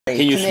Can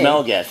you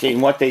smell gas?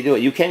 And what they do,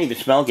 you can't even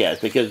smell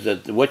gas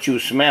because what you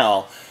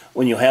smell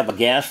when you have a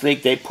gas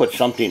leak, they put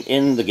something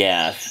in the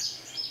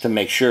gas to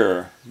make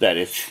sure that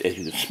you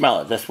can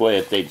smell it. That's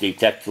why they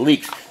detect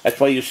leaks. That's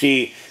why you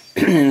see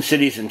in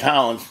cities and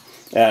towns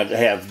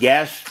have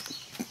gas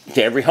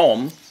to every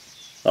home.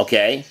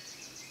 Okay.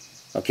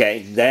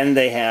 Then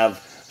they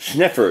have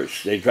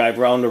sniffers. They drive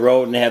around the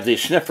road and they have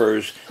these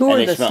sniffers. Who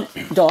and are they smell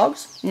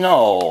dogs?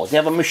 No, they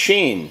have a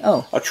machine.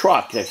 Oh. A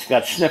truck that's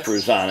got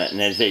sniffers on it, and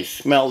they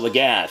smell the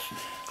gas.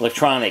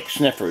 Electronic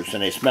sniffers,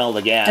 and they smell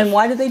the gas. And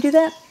why do they do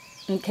that?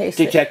 In case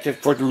detect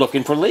it for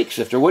looking for leaks,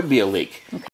 if there would be a leak. Okay.